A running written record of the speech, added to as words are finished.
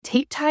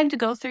take time to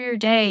go through your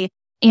day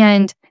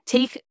and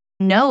take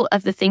note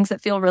of the things that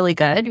feel really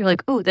good. You're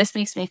like, oh, this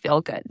makes me feel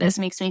good. This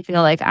makes me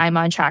feel like I'm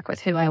on track with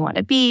who I want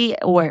to be,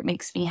 or it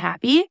makes me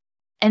happy.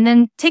 And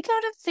then take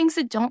note of things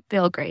that don't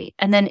feel great.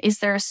 And then is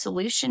there a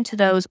solution to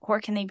those,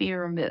 or can they be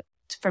removed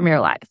from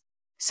your life?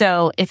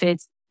 So if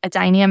it's a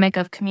dynamic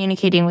of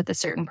communicating with a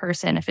certain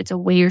person, if it's a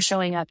way you're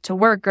showing up to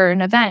work or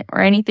an event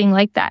or anything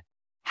like that,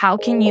 how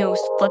can you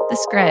flip the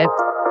script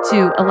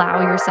to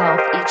allow yourself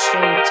each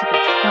day to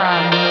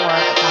become more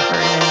of that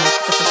version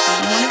of the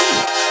person you want to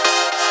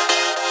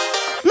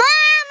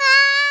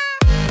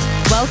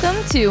be?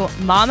 Welcome to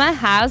Mama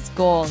Has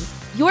Goals,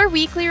 your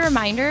weekly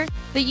reminder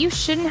that you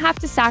shouldn't have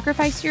to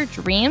sacrifice your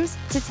dreams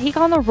to take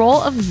on the role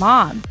of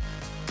mom.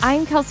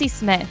 I'm Kelsey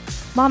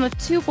Smith, mom of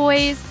 2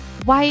 boys,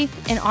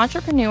 wife, and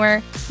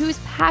entrepreneur who's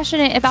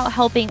passionate about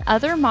helping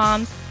other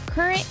moms,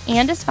 current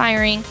and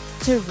aspiring,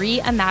 to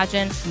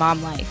reimagine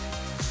mom life.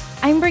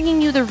 I'm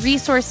bringing you the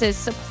resources,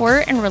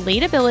 support, and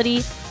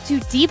relatability to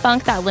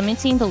debunk that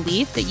limiting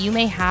belief that you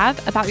may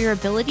have about your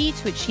ability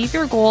to achieve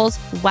your goals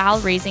while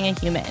raising a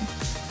human.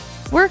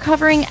 We're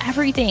covering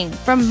everything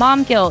from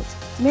mom guilt,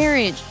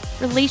 marriage,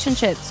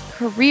 relationships,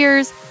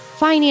 careers,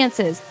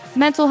 finances,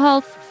 mental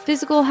health,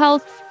 physical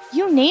health,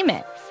 you name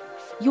it.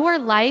 Your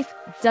life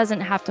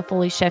doesn't have to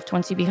fully shift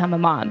once you become a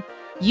mom.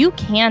 You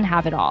can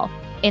have it all,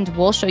 and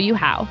we'll show you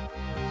how.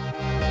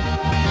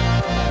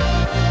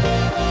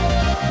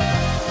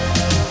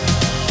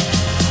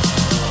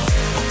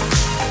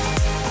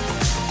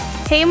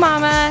 Hey,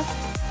 mama.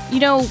 You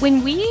know,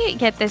 when we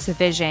get this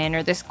vision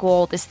or this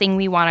goal, this thing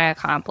we want to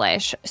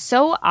accomplish,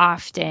 so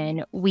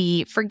often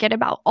we forget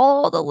about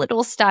all the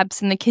little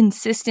steps and the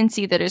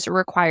consistency that is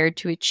required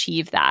to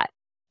achieve that.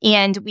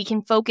 And we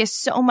can focus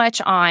so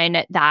much on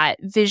that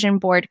vision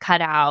board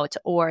cutout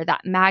or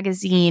that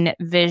magazine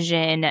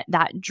vision,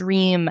 that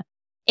dream.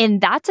 And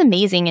that's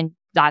amazing and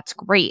that's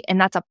great. And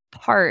that's a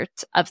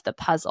part of the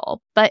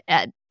puzzle. But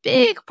a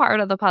big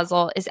part of the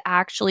puzzle is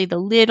actually the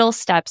little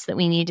steps that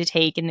we need to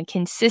take and the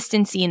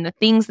consistency and the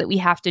things that we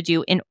have to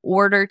do in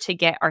order to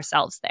get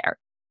ourselves there,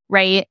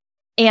 right?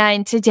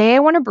 And today I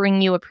want to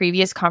bring you a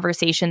previous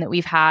conversation that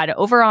we've had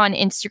over on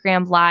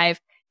Instagram Live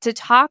to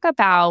talk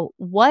about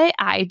what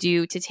I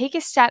do to take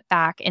a step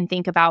back and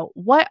think about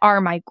what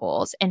are my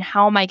goals and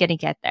how am I going to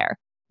get there?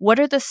 What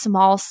are the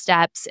small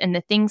steps and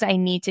the things I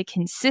need to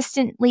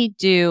consistently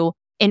do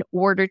in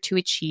order to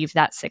achieve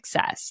that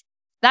success?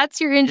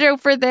 That's your intro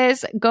for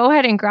this. Go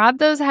ahead and grab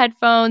those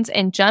headphones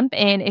and jump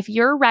in if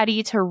you're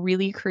ready to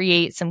really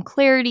create some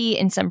clarity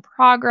and some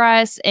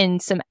progress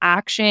and some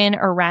action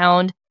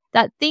around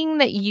that thing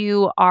that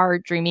you are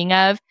dreaming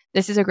of.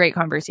 This is a great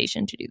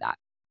conversation to do that.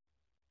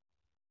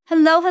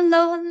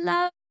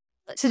 Hello.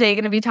 Today,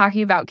 going to be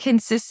talking about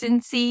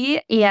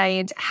consistency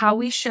and how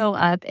we show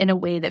up in a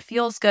way that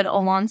feels good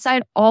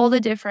alongside all the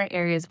different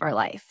areas of our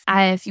life.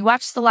 If you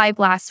watched the live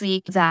last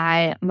week,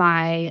 that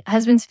my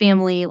husband's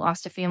family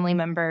lost a family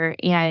member,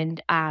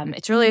 and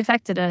it's really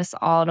affected us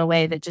all in a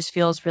way that just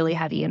feels really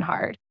heavy and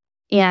hard.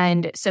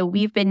 And so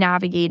we've been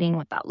navigating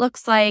what that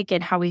looks like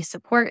and how we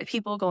support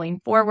people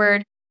going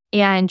forward,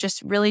 and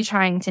just really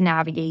trying to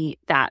navigate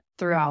that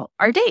throughout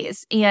our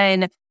days.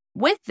 And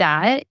with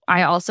that,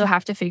 I also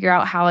have to figure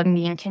out how I'm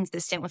being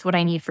consistent with what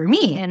I need for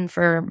me and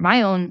for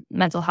my own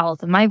mental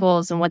health and my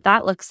goals and what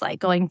that looks like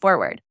going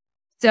forward.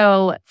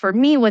 So for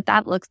me, what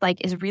that looks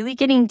like is really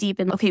getting deep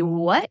in, okay,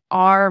 what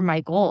are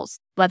my goals?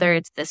 Whether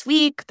it's this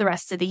week, the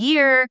rest of the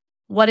year,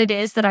 what it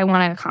is that I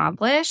want to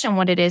accomplish and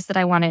what it is that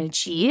I want to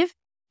achieve,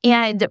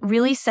 and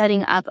really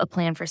setting up a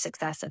plan for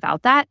success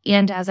about that.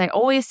 And as I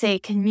always say,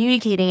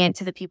 communicating it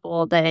to the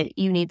people that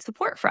you need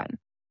support from.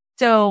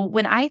 So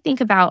when I think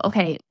about,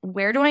 okay,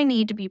 where do I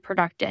need to be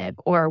productive,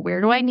 or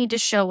where do I need to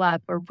show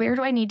up, or where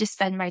do I need to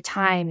spend my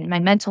time and my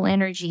mental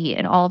energy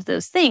and all of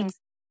those things,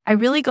 I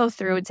really go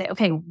through and say,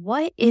 okay,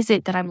 what is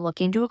it that I'm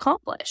looking to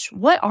accomplish?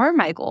 What are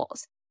my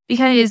goals?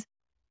 Because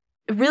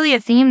really a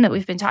theme that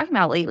we've been talking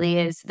about lately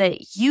is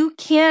that you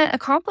can't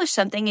accomplish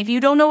something if you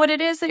don't know what it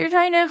is that you're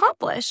trying to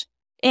accomplish.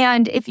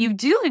 And if you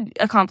do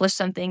accomplish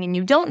something and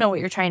you don't know what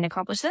you're trying to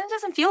accomplish, then it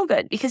doesn't feel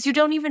good because you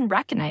don't even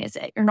recognize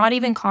it. You're not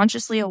even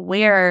consciously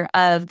aware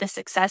of the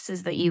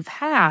successes that you've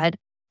had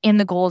and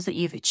the goals that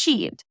you've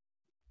achieved.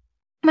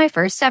 My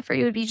first step for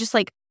you would be just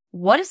like,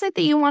 what is it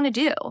that you want to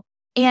do?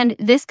 And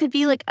this could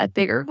be like a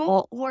bigger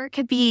goal, or it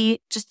could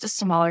be just a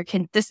smaller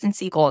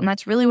consistency goal. And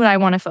that's really what I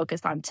want to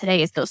focus on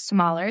today, is those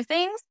smaller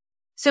things.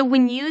 So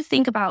when you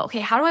think about, okay,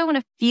 how do I want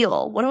to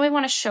feel? What do I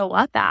want to show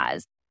up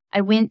as? I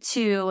went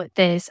to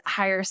this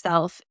higher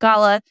self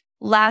gala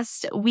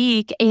last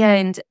week,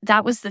 and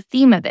that was the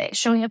theme of it,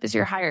 showing up as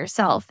your higher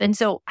self. And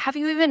so have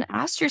you even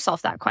asked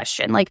yourself that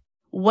question? Like,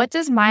 what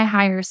does my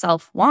higher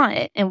self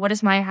want? And what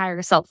does my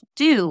higher self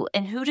do?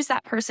 And who does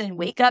that person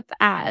wake up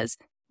as?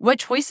 What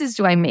choices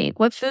do I make?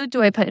 What food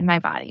do I put in my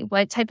body?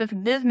 What type of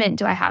movement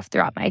do I have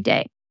throughout my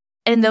day?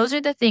 And those are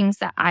the things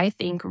that I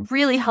think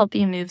really help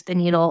you move the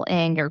needle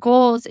in your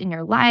goals, in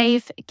your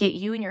life, get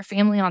you and your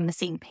family on the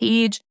same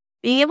page.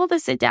 Being able to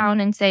sit down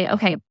and say,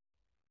 okay,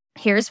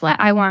 here's what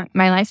I want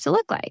my life to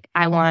look like.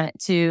 I want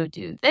to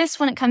do this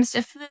when it comes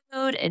to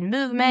food and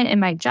movement and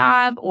my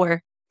job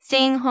or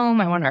staying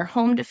home. I want our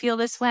home to feel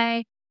this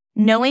way.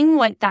 Knowing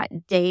what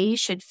that day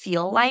should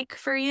feel like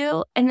for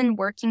you and then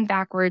working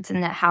backwards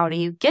into how do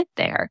you get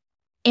there.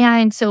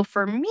 And so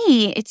for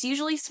me, it's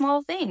usually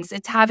small things.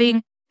 It's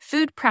having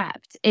food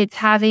prepped. It's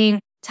having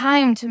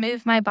time to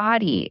move my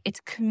body. It's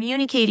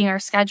communicating our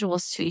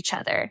schedules to each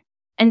other.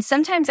 And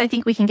sometimes I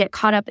think we can get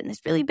caught up in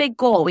this really big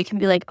goal. We can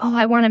be like, oh,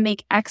 I want to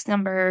make X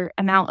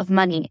amount of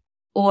money,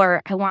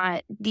 or I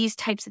want these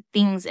types of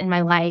things in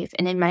my life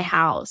and in my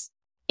house,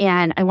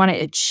 and I want to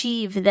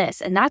achieve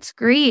this. And that's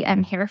great.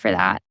 I'm here for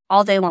that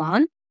all day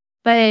long.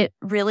 But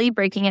really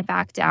breaking it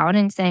back down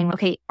and saying,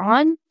 okay,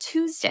 on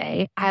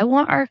Tuesday, I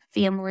want our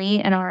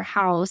family and our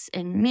house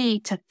and me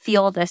to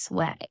feel this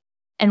way.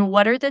 And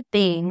what are the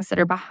things that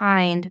are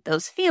behind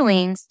those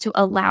feelings to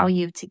allow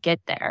you to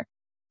get there?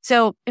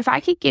 So if I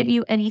could give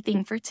you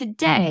anything for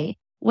today,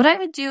 what I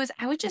would do is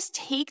I would just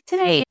take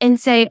today and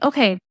say,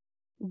 okay,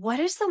 what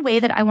is the way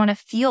that I want to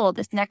feel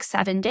this next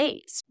 7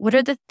 days? What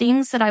are the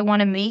things that I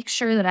want to make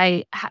sure that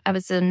I have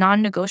as a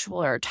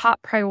non-negotiable or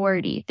top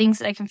priority, things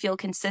that I can feel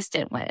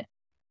consistent with?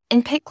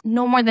 And pick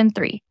no more than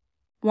 3,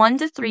 1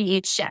 to 3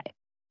 each day.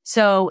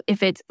 So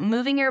if it's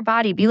moving your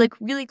body, be like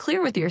really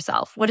clear with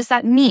yourself. What does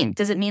that mean?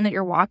 Does it mean that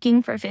you're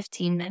walking for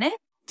 15 minutes?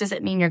 Does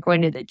it mean you're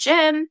going to the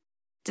gym?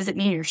 Does it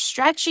mean you're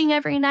stretching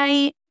every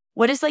night?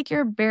 What is like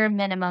your bare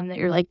minimum that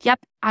you're like, yep,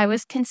 I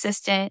was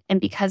consistent, and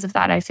because of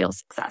that, I feel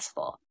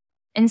successful?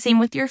 And same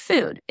with your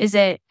food. Is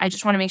it, I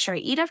just want to make sure I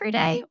eat every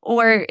day?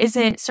 Or is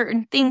it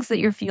certain things that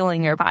you're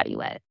fueling your body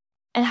with?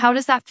 And how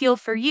does that feel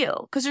for you?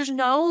 Because there's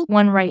no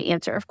one right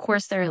answer. Of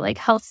course, there are like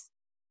health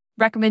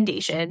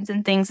recommendations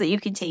and things that you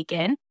can take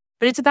in,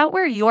 but it's about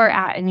where you're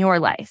at in your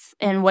life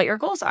and what your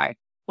goals are.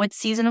 What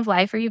season of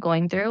life are you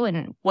going through,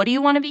 and what do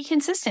you want to be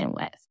consistent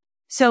with?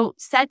 So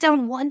set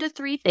down 1 to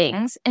 3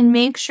 things and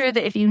make sure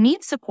that if you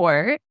need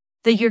support,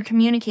 that you're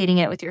communicating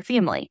it with your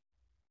family.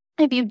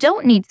 If you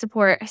don't need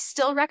support, I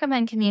still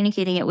recommend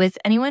communicating it with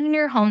anyone in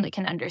your home that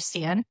can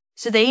understand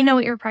so they know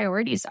what your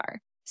priorities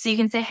are. So you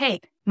can say, hey,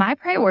 my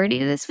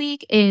priority this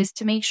week is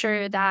to make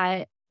sure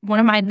that one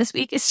of mine this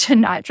week is to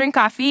not drink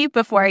coffee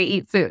before I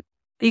eat food,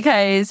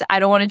 because I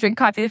don't want to drink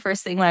coffee the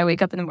first thing when I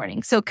wake up in the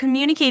morning. So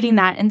communicating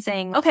that and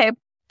saying, okay,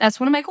 that's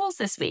one of my goals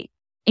this week,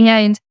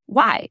 and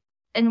why,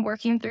 and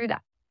working through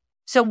that.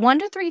 So 1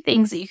 to 3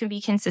 things that you can be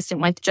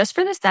consistent with just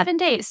for the 7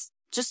 days.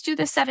 Just do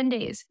the 7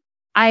 days.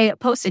 I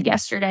posted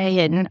yesterday,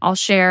 and I'll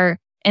share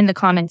in the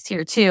comments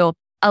here too,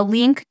 a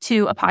link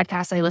to a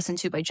podcast I listened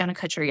to by Jenna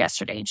Kutcher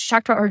yesterday. She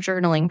talked about her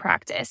journaling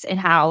practice and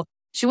how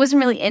she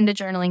wasn't really into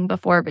journaling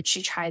before, but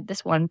she tried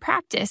this one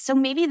practice. So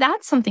maybe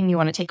that's something you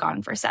want to take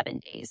on for 7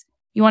 days.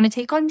 You want to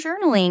take on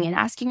journaling and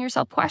asking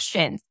yourself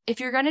questions. If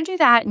you're going to do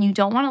that and you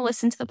don't want to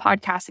listen to the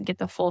podcast and get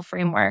the full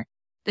framework,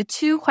 the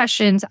 2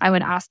 questions I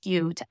would ask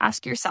you to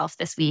ask yourself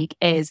this week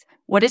is,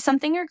 what is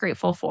something you're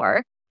grateful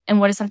for? And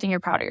what is something you're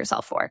proud of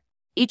yourself for?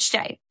 Each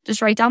day,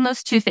 just write down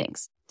those 2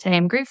 things. Today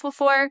I'm grateful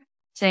for.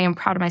 Today I'm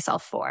proud of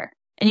myself for.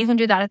 And you can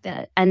do that at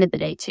the end of the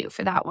day too,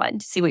 for that one,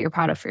 to see what you're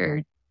proud of for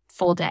your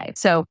full day.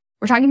 So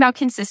we're talking about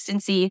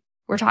consistency.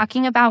 We're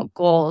talking about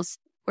goals.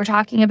 We're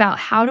talking about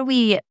how do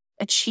we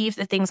achieve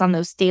the things on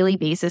those daily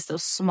basis,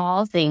 those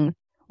small things,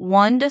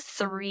 1 to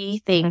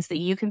 3 things that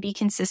you can be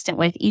consistent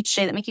with each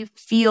day that make you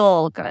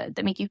feel good,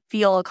 that make you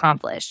feel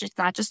accomplished. It's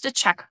not just a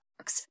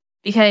checkbox,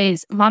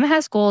 because Mama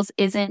Has Goals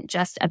isn't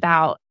just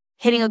about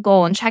hitting a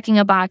goal and checking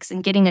a box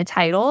and getting a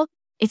title.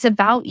 It's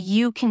about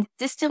you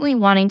consistently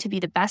wanting to be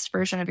the best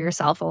version of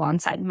yourself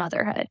alongside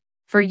motherhood.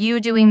 For you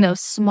doing those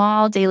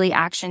small daily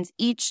actions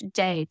each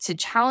day to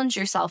challenge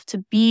yourself to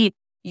be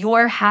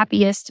your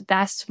happiest,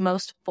 best,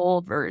 most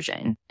full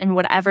version, and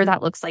whatever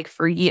that looks like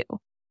for you.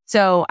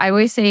 So I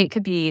always say it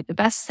could be the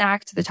best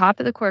snack to the top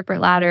of the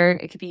corporate ladder.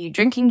 It could be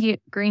drinking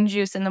green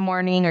juice in the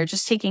morning or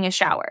just taking a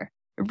shower.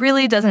 It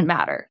really doesn't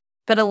matter.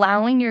 But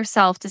allowing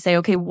yourself to say,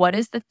 okay, what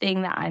is the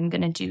thing that I'm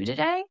going to do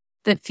today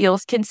that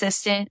feels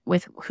consistent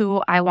with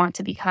who I want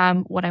to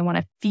become, what I want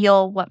to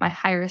feel, what my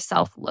higher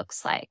self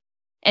looks like.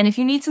 And if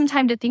you need some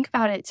time to think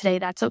about it today,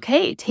 that's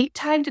okay. Take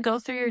time to go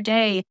through your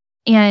day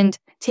and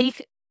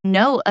take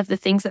note of the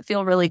things that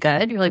feel really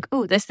good. You're like,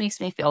 oh, this makes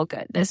me feel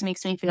good. This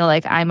makes me feel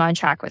like I'm on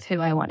track with who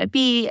I want to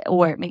be,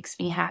 or it makes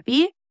me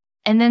happy.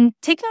 And then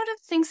take note of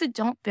things that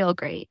don't feel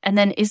great. And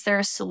then is there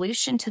a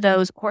solution to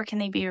those, or can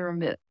they be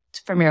removed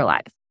from your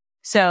life?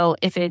 So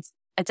if it's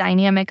a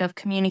dynamic of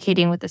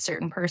communicating with a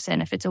certain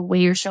person, if it's a way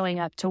you're showing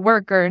up to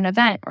work or an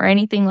event or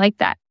anything like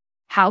that,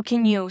 how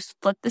can you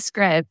flip the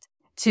script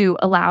to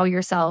allow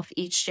yourself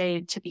each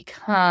day to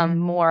become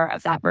more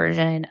of that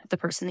version of the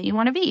person that you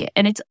want to be?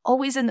 And it's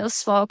always in those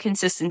small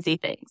consistency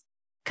things.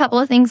 A couple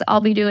of things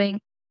I'll be doing: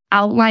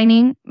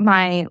 outlining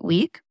my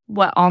week,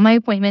 what all my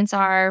appointments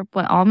are,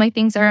 what all my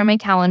things are on my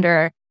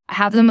calendar. I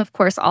have them, of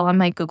course, all on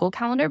my Google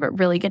Calendar, but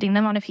really getting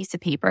them on a piece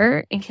of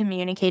paper and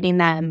communicating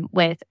them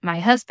with my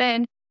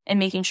husband and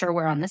making sure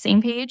we're on the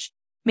same page,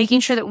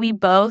 making sure that we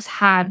both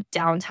have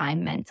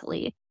downtime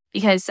mentally.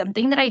 because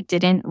something that I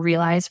didn't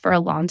realize for a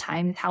long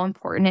time is how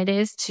important it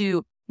is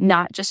to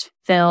not just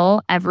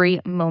fill every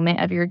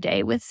moment of your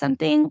day with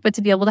something, but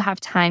to be able to have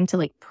time to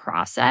like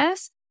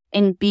process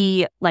and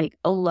be like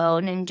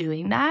alone in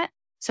doing that.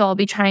 So I'll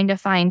be trying to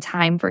find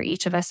time for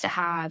each of us to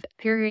have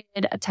a period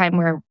of time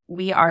where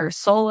we are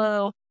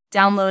solo,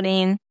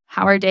 downloading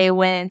how our day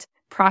went,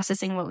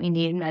 processing what we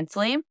need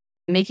mentally,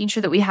 making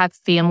sure that we have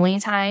family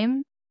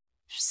time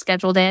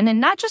scheduled in, and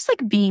not just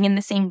like being in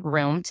the same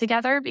room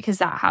together, because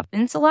that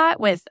happens a lot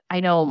with, I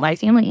know, my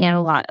family and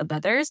a lot of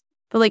others,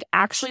 but like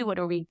actually what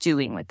are we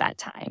doing with that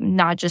time?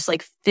 Not just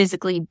like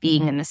physically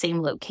being in the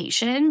same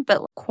location,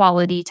 but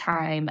quality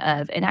time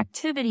of an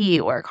activity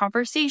or a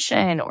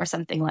conversation or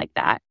something like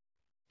that.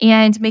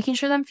 And making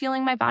sure that I'm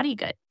feeling my body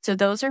good. So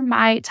those are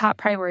my top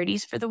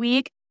priorities for the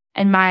week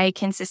and my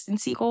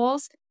consistency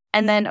goals.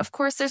 And then, of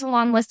course, there's a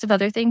long list of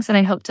other things that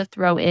I hope to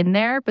throw in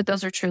there, but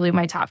those are truly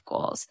my top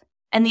goals.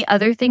 And the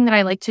other thing that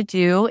I like to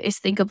do is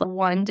think of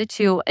 1 to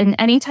 2. And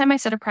anytime I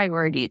set a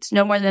priority, it's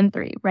no more than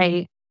 3,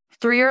 right?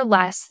 3 or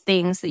less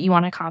things that you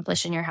want to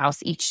accomplish in your house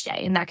each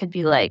day. And that could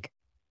be like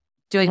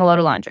doing a load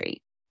of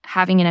laundry,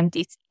 having an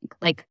empty sink,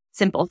 like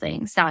simple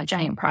things, not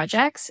giant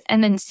projects,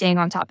 and then staying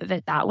on top of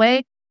it that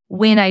way.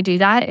 When I do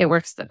that, it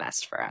works the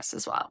best for us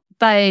as well.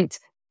 But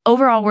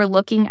overall, we're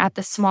looking at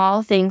the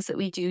small things that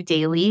we do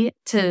daily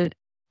to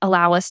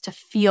allow us to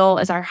feel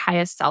as our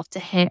highest self, to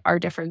hit our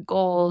different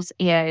goals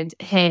and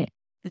hit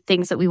the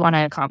things that we want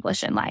to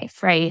accomplish in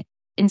life, right?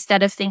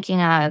 Instead of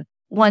thinking of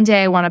one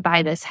day I want to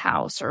buy this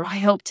house, or I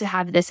hope to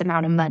have this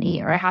amount of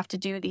money, or I have to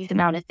do these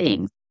amount of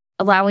things,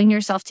 allowing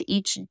yourself to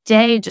each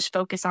day just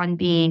focus on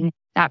being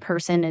that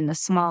person in the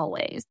small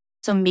ways.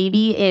 So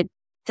maybe it's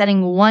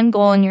setting one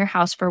goal in your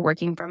house for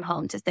working from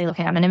home to say,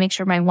 okay, I'm going to make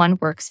sure my one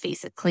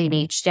workspace is clean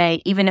each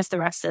day, even if the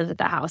rest of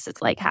the house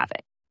is like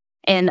havoc.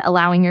 And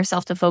allowing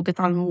yourself to focus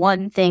on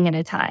one thing at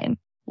a time,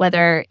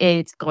 whether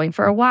it's going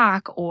for a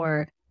walk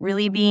or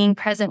really being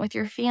present with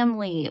your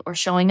family or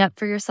showing up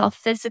for yourself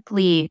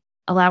physically,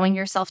 allowing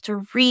yourself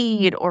to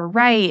read or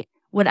write,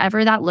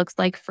 whatever that looks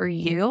like for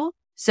you,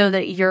 so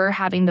that you're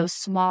having those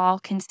small,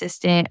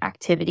 consistent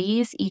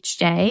activities each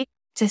day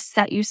to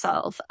set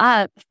yourself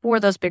up for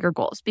those bigger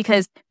goals,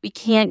 because we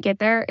can't get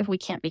there if we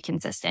can't be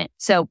consistent.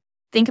 So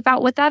think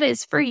about what that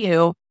is for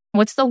you.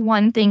 What's the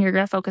one thing you're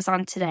going to focus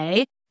on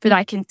today for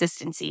that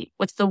consistency?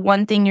 What's the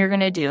one thing you're going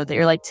to do that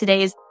you're like,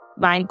 today's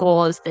my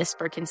goal is this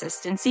for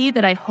consistency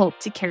that I hope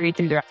to carry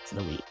through the rest of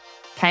the week.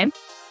 Okay.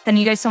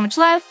 Sending you guys so much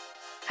love.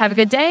 Have a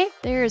good day.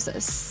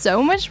 There's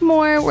so much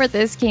more where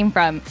this came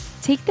from.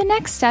 Take the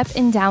next step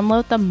and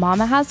download the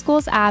Mama Has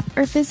Goals app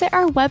or visit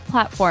our web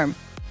platform.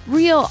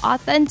 Real,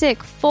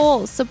 authentic,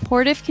 full,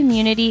 supportive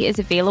community is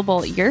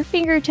available at your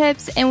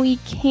fingertips, and we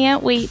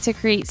can't wait to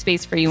create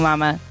space for you,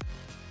 Mama.